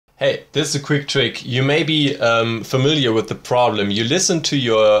Hey, this is a quick trick. You may be familiar with the problem. You listen to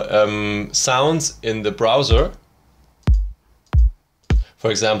your sounds in the browser.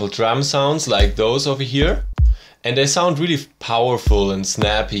 For example, drum sounds like those over here. And they sound really powerful and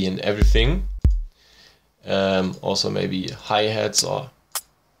snappy and everything. Also maybe hi-hats or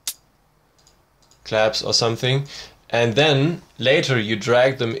claps or something. And then later you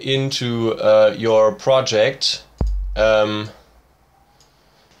drag them into your project.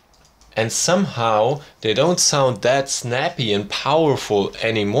 And somehow they don't sound that snappy and powerful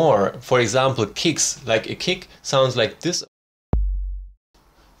anymore. For example, kicks, like a kick sounds like this.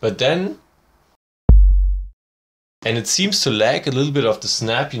 But then, and it seems to lack a little bit of the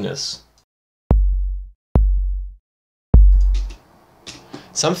snappiness.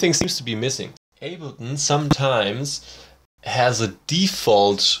 Something seems to be missing. Ableton sometimes has a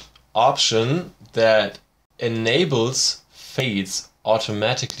default option that enables fades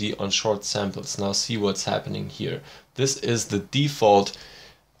automatically on short samples. Now see what's happening here. This is the default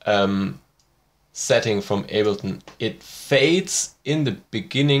setting from Ableton. It fades in the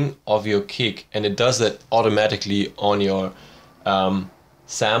beginning of your kick, and it does that automatically on your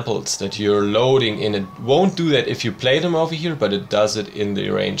samples that you're loading in. It won't do that if you play them over here, but it does it in the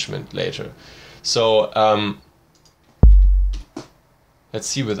arrangement later. So let's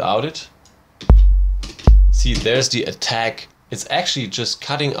see without it. See, there's the attack. It's actually just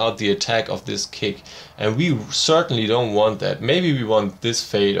cutting out the attack of this kick, and we certainly don't want that. Maybe we want this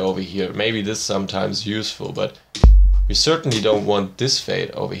fade over here. Maybe this is sometimes useful, but we certainly don't want this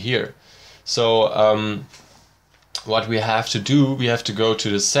fade over here. So what we have to do, we have to go to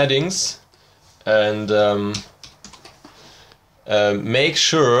the settings and make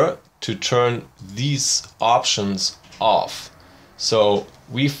sure to turn these options off. So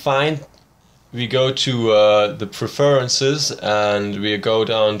we go to the preferences and we go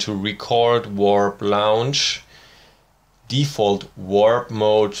down to record warp lounge. Default warp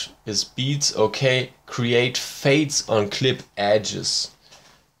mode is beats. Okay, create fades on clip edges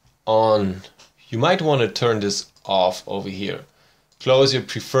on. You might want to turn this off over here. Close your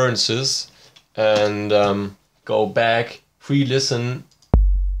preferences and go back, pre-listen.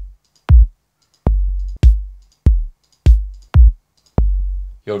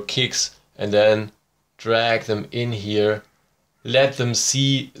 Your kicks and then drag them in here, let them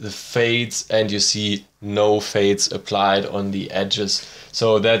see the fades, and you see no fades applied on the edges.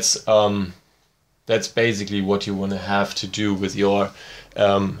 So that's basically what you want to have to do with your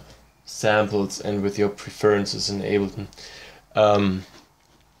samples and with your preferences in Ableton.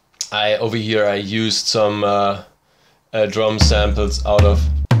 Over here I used some drum samples out of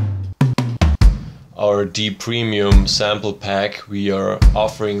our D Premium sample pack. We are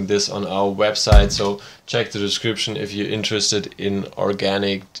offering this on our website, so check the description if you're interested in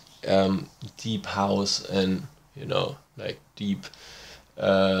organic deep house and, you know, like deep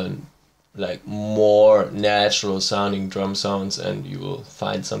like more natural sounding drum sounds, and you will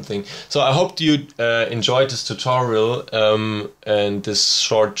find something. So I hope you enjoyed this tutorial and this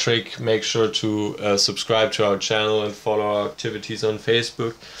short trick. Make sure to subscribe to our channel and follow our activities on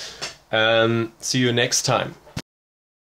Facebook. See you next time.